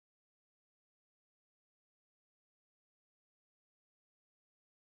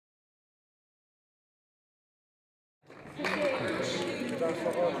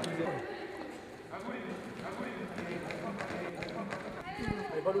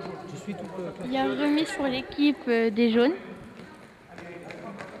Il y a remise pour l'équipe des jaunes.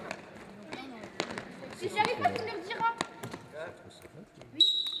 Si j'y arrive pas, tu me le diras.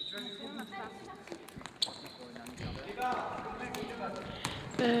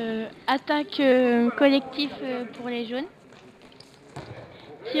 Attaque collectif pour les jaunes.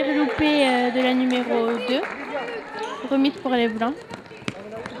 Tir loupé de la numéro 2. Remise pour les blancs.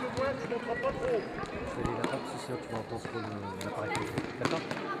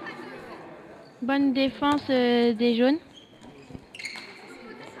 Bonne défense des jaunes.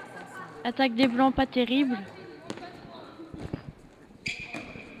 Attaque des blancs pas terrible.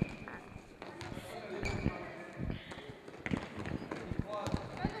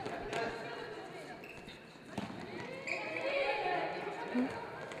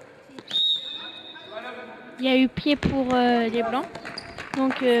 Il y a eu pied pour les blancs.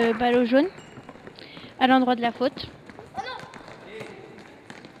 Donc balle au jaune. À l'endroit de la faute.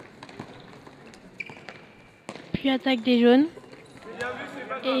 Puis attaque des jaunes.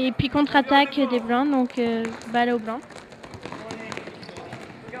 Et puis contre-attaque des blancs. Donc balle aux blancs.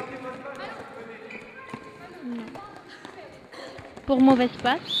 Pour mauvaise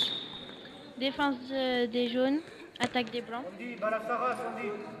passe. Défense des jaunes. Attaque des blancs.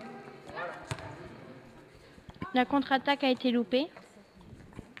 La contre-attaque a été loupée.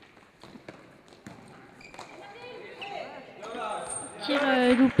 Tir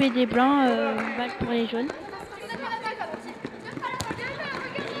loupé des blancs, balle pour les jaunes.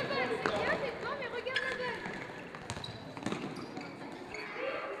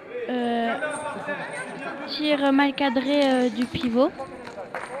 Tir mal cadré du pivot.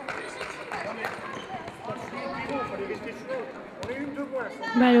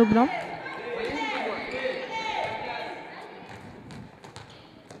 Balle au blanc.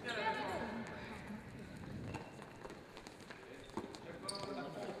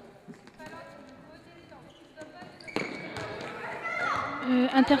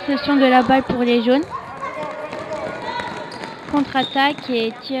 Interception de la balle pour les jaunes. Contre-attaque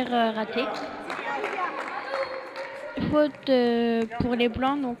et tir raté. Faute pour les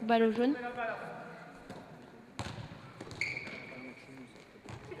blancs, donc balle au jaune.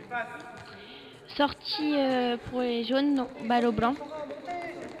 Sortie pour les jaunes, donc balle au blanc.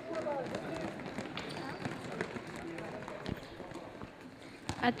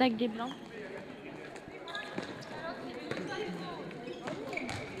 Attaque des blancs.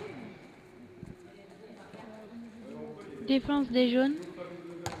 Défense des jaunes.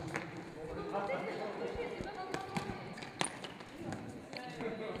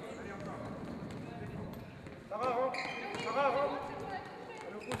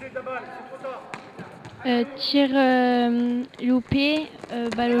 Tir loupé,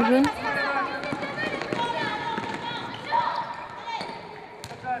 balle au jaune.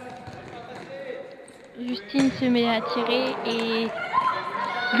 Justine se met à tirer et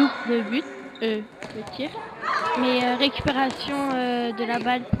loupe le but, le tir. Mais récupération de la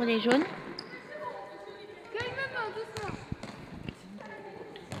balle pour les jaunes.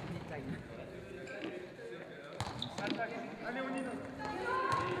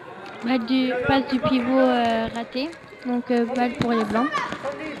 Passe du pivot raté, donc balle pour les blancs.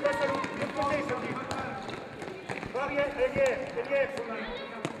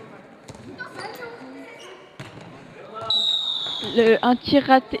 Un tir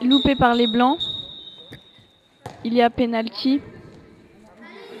raté, loupé par les blancs. Il y a penalty.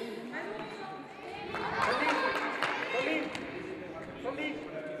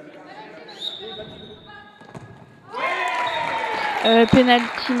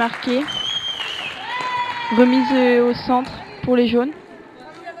 Penalty marqué. Remise au centre pour les jaunes.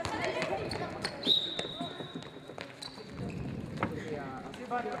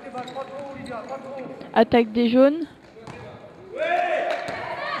 Attaque des jaunes.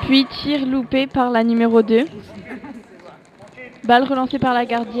 Puis tir loupé par la numéro 2. Balle relancée par la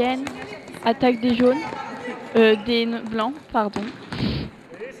gardienne. Attaque des jaunes. Des blancs, pardon.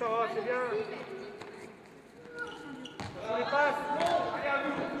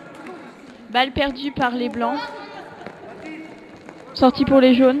 Balle perdue par les blancs. Sortie pour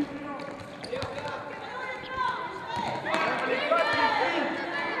les jaunes.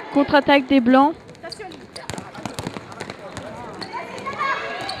 Contre-attaque des blancs.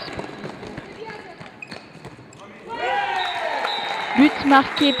 But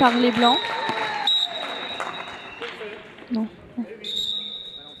marqué par les blancs. Non.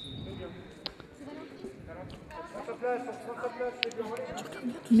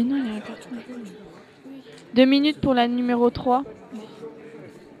 Mais non, il y a un carton jaune. 2 minutes pour la numéro 3.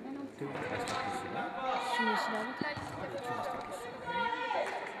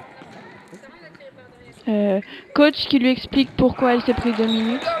 Coach qui lui explique pourquoi elle s'est pris 2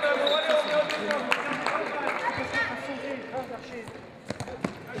 minutes.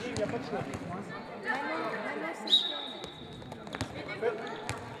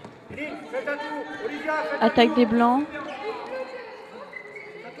 Attaque des blancs.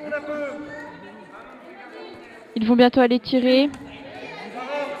 Ils vont bientôt aller tirer.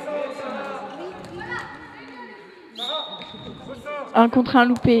 Un contre un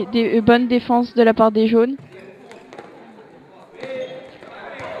loupé. Des bonnes défenses de la part des jaunes.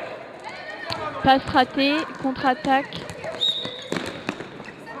 Passe ratée, contre-attaque.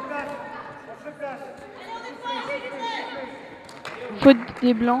 Faute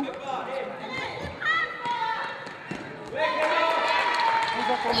des blancs.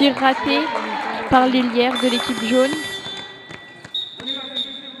 Tir raté par l'ailière de l'équipe jaune.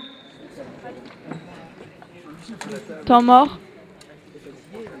 Temps mort.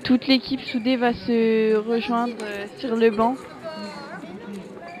 Toute l'équipe soudée va se rejoindre sur le banc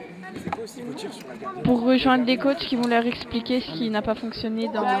pour rejoindre les coachs qui vont leur expliquer ce qui n'a pas fonctionné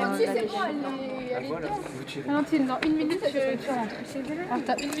dans la Valentine, dans 1 minute, tu rentres. Alors,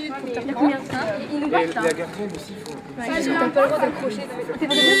 t'as 1 minute pour terminer. Combien de temps? Il nous reste, hein. La gardienne aussi, il faut... T'as pas le droit d'accrocher. T'es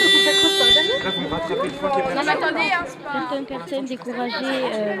vraiment bien que tu t'accroches par derrière? Là, vous me rattrapez le point qui est... Non, mais attendez, hein, c'est pas... Certaines personnes découragées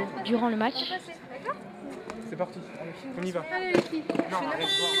durant le match. C'est parti, on y va. Allez, les filles. Non,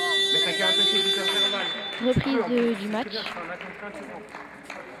 arrête-toi. Mais t'as qu'à attaquer du intervalle. Reprise du match.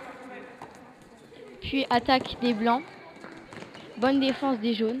 Puis attaque des blancs. Bonne défense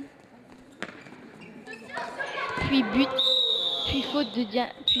des jaunes. Puis but. Puis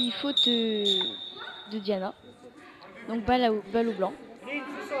faute de Diana. Donc balle au blanc.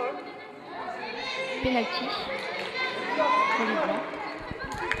 Penalty pour les blancs.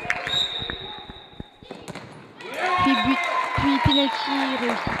 Puis but. Puis penalty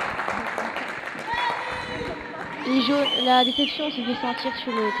réussi. Les jaunes, la déception se fait sentir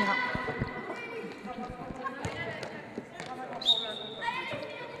sur le terrain.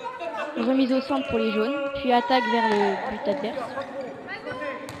 Remise au centre pour les jaunes, puis attaque vers le but adverse.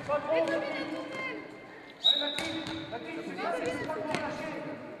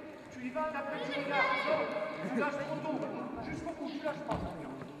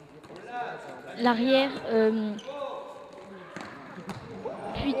 L'arrière,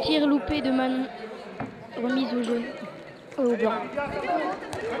 puis tir loupé de Manon, remise au jaune, au blanc.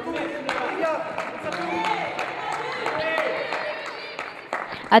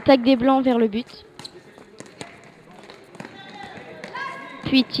 Attaque des blancs vers le but.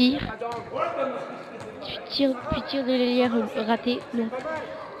 Puis tir. Puis tir de l'ailière raté. Donc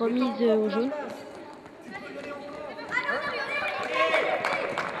remise au jaune.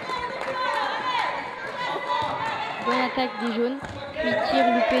 Bonne attaque des jaunes. Puis tir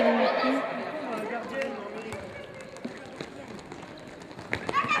loupé de Justine.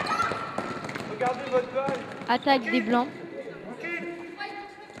 Attaque des blancs.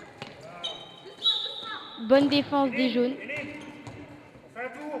 Bonne défense des jaunes. On fait un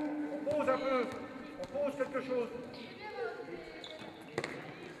tour, on pose un peu, on pose quelque chose.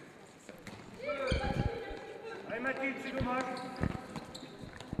 Allez Mathilde, c'est dommage.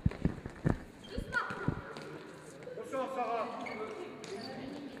 Ressort Sarah.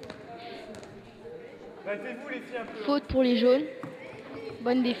 Battez-vous les filles un peu. Faute pour les jaunes.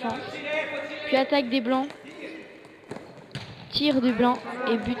 Bonne défense. Puis attaque des blancs. Tir de blanc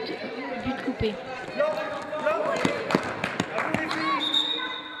et but coupé.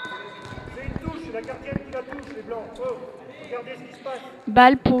 La gardienne qui la touche, les blancs. Oh, regardez ce qui se passe.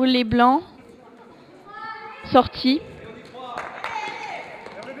 Balle pour les blancs. Sortie.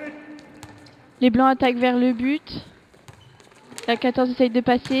 Les blancs attaquent vers le but. La 14 essaye de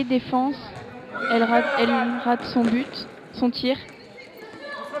passer. Défense. Elle rate son but. Son tir.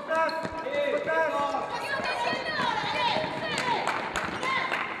 On se replace.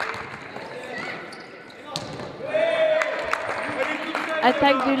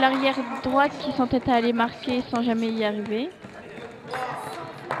 Attaque de l'arrière droite qui s'entête à aller marquer sans jamais y arriver.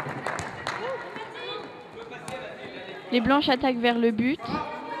 Les blanches attaquent vers le but.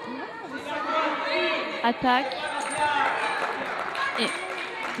 Attaque. Et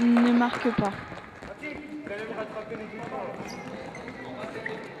ne marque pas.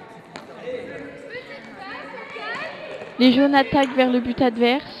 Les jaunes attaquent vers le but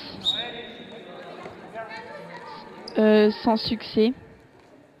adverse. Sans succès.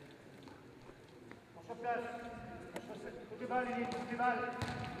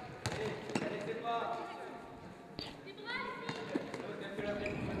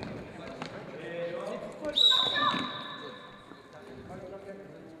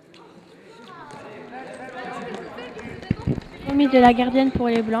 Remise de la gardienne pour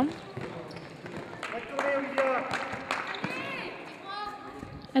les blancs. Retournez, Olivia.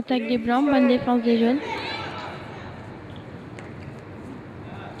 Attaque des blancs, bonne défense des jaunes.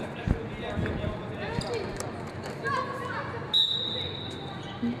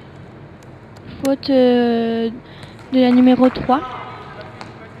 Faute de la numéro 3.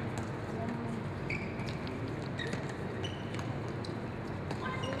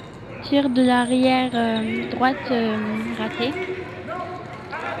 Tir de l'arrière droite raté.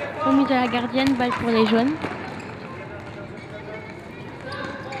 Remise de la gardienne, balle pour les jaunes.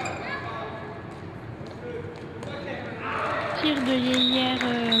 Tir de l'ailière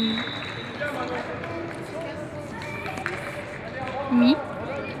mis.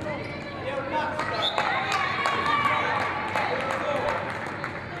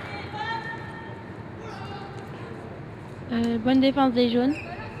 Bonne défense des jaunes.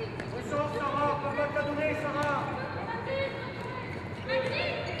 Ressort, Sarah. Pas mal qu'à donner, Sarah.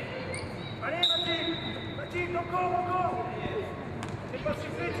 Allez, Mathilde. Mathilde, encore. C'est pas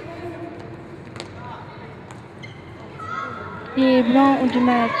sifflé, tu Les blancs ont du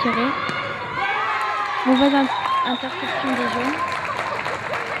mal à tirer. Mauvaise interception des jaunes.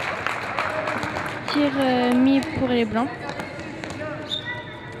 Tir mis pour les blancs.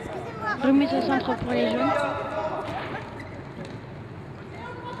 Remise au centre pour les jaunes.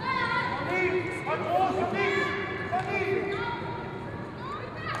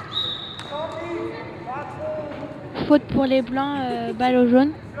 Faute pour les blancs, balle aux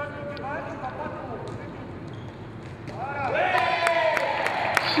jaunes.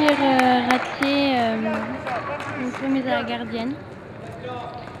 Tir raté, remise à la gardienne.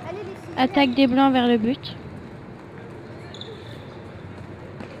 Attaque des blancs vers le but.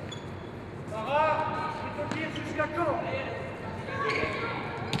 Sarah, je te dire jusqu'à quand?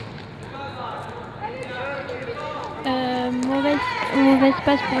 Mauvaise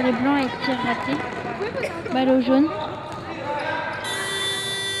passe pour les blancs et tir raté. Balle aux jaunes.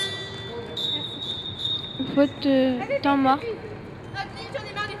 Faute temps mort.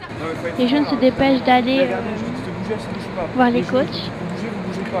 Les jeunes se dépêchent d'aller voir les coachs.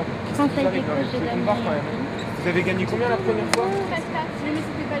 Conseil des coachs de Damien. Vous avez gagné combien la première fois? Mais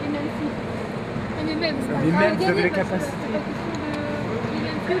c'était pas les mêmes filles. Mais même, Mais même, vous avez la capacité.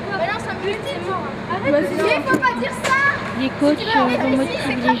 Bah non, c'est un but, c'est mort. Arrête, il faut pas dire ça. Les coachs vont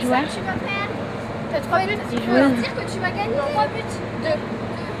motiver les joueurs. T'as 3 buts. Les Tu joueurs. veux dire que tu vas gagner 3 buts.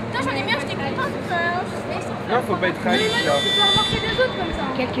 Putain, j'en ai bien, j'étais contente. Non, faut pas être réaliste là. Tu peux remarquer des autres comme ça.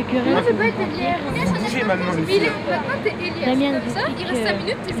 Quelques querelles. Non, c'est pas être Elière. Bougez maintenant les filles. Maintenant, t'es Elière. Damien Comme ça, il reste 5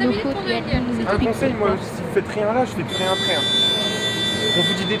 minutes, t'es 5 nos minutes fautes pour et Elière. Adrien nous Un explique conseil, moi, pourquoi. si vous faites rien là, je fais plus rien après. On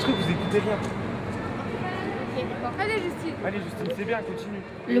vous dit des trucs, vous écoutez rien. Allez, Justine. Allez Justine, c'est bien, continue.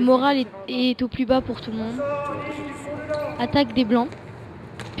 Le moral est au plus bas pour tout le monde. Attaque des blancs,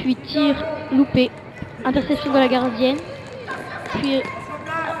 puis tir loupé, interception de la gardienne, puis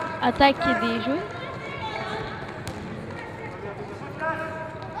attaque des jaunes.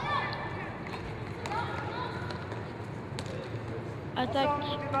 Attaque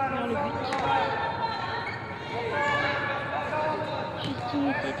vers le but. Justine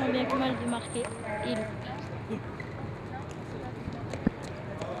essaie tant bien que mal de marquer et loupe.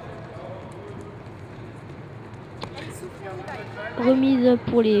 Remise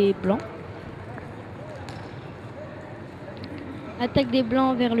pour les blancs. Attaque des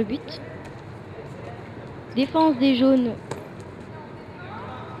blancs vers le but. Défense des jaunes.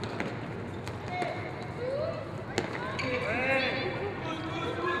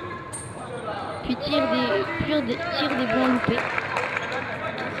 Puis tir des blancs loupés.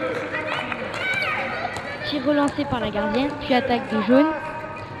 Tir relancé par la gardienne, puis attaque des jaunes.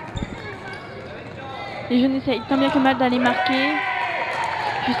 Les jeunes essayent tant bien que mal d'aller marquer.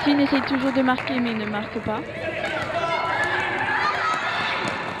 Justine essaye toujours de marquer mais ne marque pas.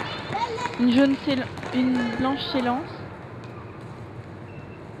 Une blanche s'élance.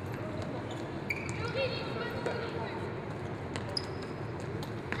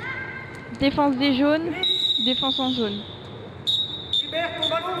 Défense des jaunes, défense en jaune. Libère ton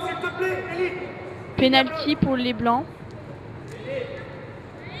ballon, s'il te plaît, Élie. Penalty pour les blancs.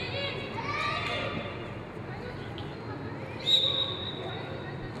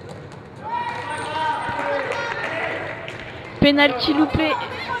 Penalty loupé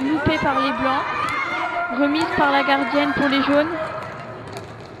par les blancs. Remise par la gardienne pour les jaunes.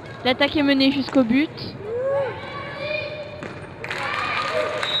 L'attaque est menée jusqu'au but.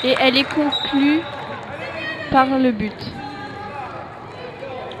 Et elle est conclue par le but.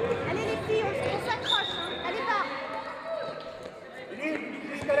 Allez, les filles, on s'accroche. Allez, va. Élie,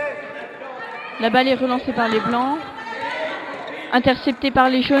 jusqu'à l'aide. La balle est relancée par les blancs. Intercepté par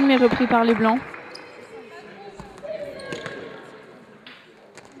les jaunes mais repris par les blancs.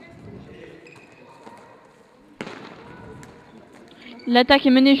 L'attaque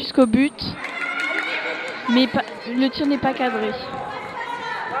est menée jusqu'au but, mais le tir n'est pas cadré.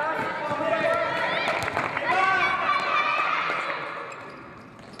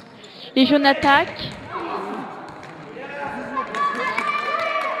 Les jaunes attaquent.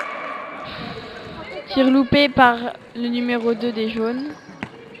 Tir loupé par le numéro 2 des jaunes.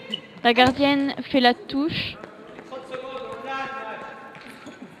 La gardienne fait la touche.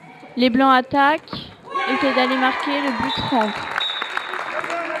 Les blancs attaquent. Essaient d'aller marquer. Le but rentre.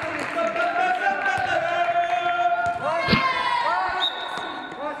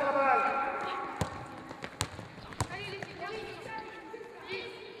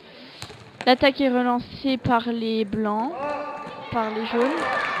 L'attaque est relancée par les blancs, par les jaunes.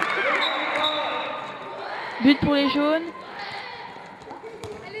 But pour les jaunes.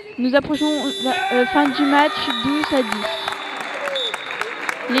 Nous approchons la fin du match 12 à 10.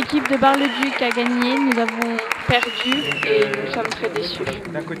 L'équipe de Bar-le-Duc a gagné, nous avons perdu et nous sommes très déçus.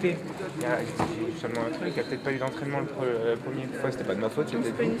 D'un côté, il y a seulement un truc, il n'y a peut-être pas eu d'entraînement la première fois, c'était pas de ma faute,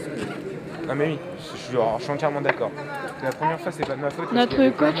 c'était tout. Non mais oui, je suis entièrement d'accord. La première fois, c'est pas de ma faute. Notre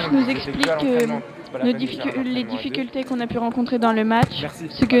coach nous explique les difficultés qu'on a pu rencontrer dans le match,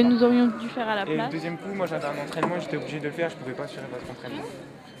 ce que nous aurions dû faire à la place. Et le deuxième coup, moi j'avais un entraînement, j'étais obligé de le faire, je pouvais pas assurer votre entraînement.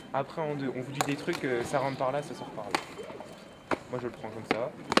 Après, on vous dit des trucs, ça rentre par là, ça sort par là. Moi je le prends comme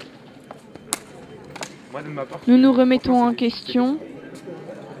ça. Moi, de ma part, nous nous remettons en question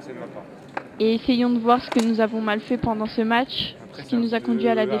c'est de ma part. Et essayons de voir ce que nous avons mal fait pendant ce match, Après, ce qui nous a conduit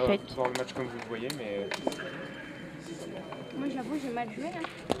à la défaite. Voir le match comme vous le voyez, mais... Moi j'avoue j'ai mal joué là.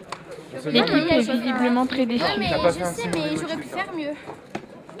 L'équipe est visiblement très déçue. Mais je sais mais j'aurais pu faire mieux.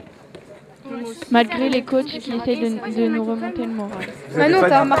 Malgré les coachs qui essayent de nous remonter le moral.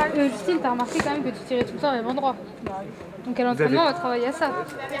 Justine, t'as remarqué quand même que tu tirais tout le temps au même endroit. Donc à l'entraînement, on va travailler à ça.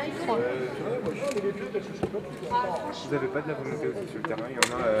 Vous avez pas de la volonté aussi sur le terrain, il y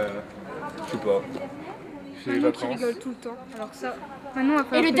en a, je sais pas. C'est les Qui vacances. rigole tout le temps. Alors ça, maintenant,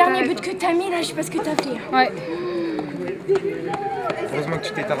 Et le dernier but que t'as mis là, je sais pas ce que t'as fait. Ouais. Heureusement que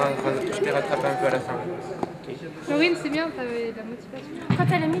tu t'es rattrapé un peu à la fin. Laurine, c'est bien, t'avais de la motivation. Quand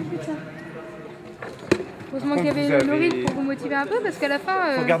elle a mis le but là. Heureusement qu'il y avait Laurine pour vous motiver un peu parce qu'à la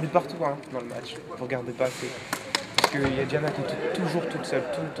fin. Faut regarder partout hein, dans le match. Faut regarder pas assez. Parce qu'il y a Diana qui est toujours toute seule,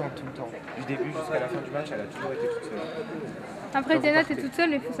 tout le temps. Du début jusqu'à la fin du match, elle a toujours été toute seule. Après, Diana, t'es toute seule,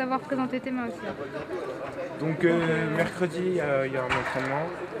 mais il faut savoir présenter tes mains aussi. Donc, mercredi, il y a un entraînement.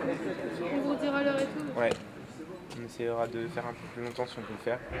 On vous dira l'heure et tout. Ouais. On essaiera de faire un peu plus longtemps si on peut le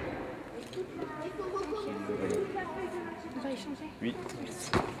faire. On va échanger. Oui.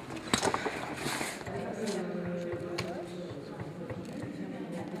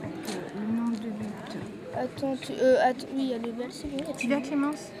 Le nombre de buts. Attends, oui, elle est belle, c'est bon. Tu vas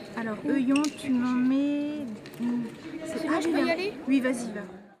Clémence? Alors, Euillon, tu m'en mets... C'est bon, je peux y aller? Oui, vas-y, va.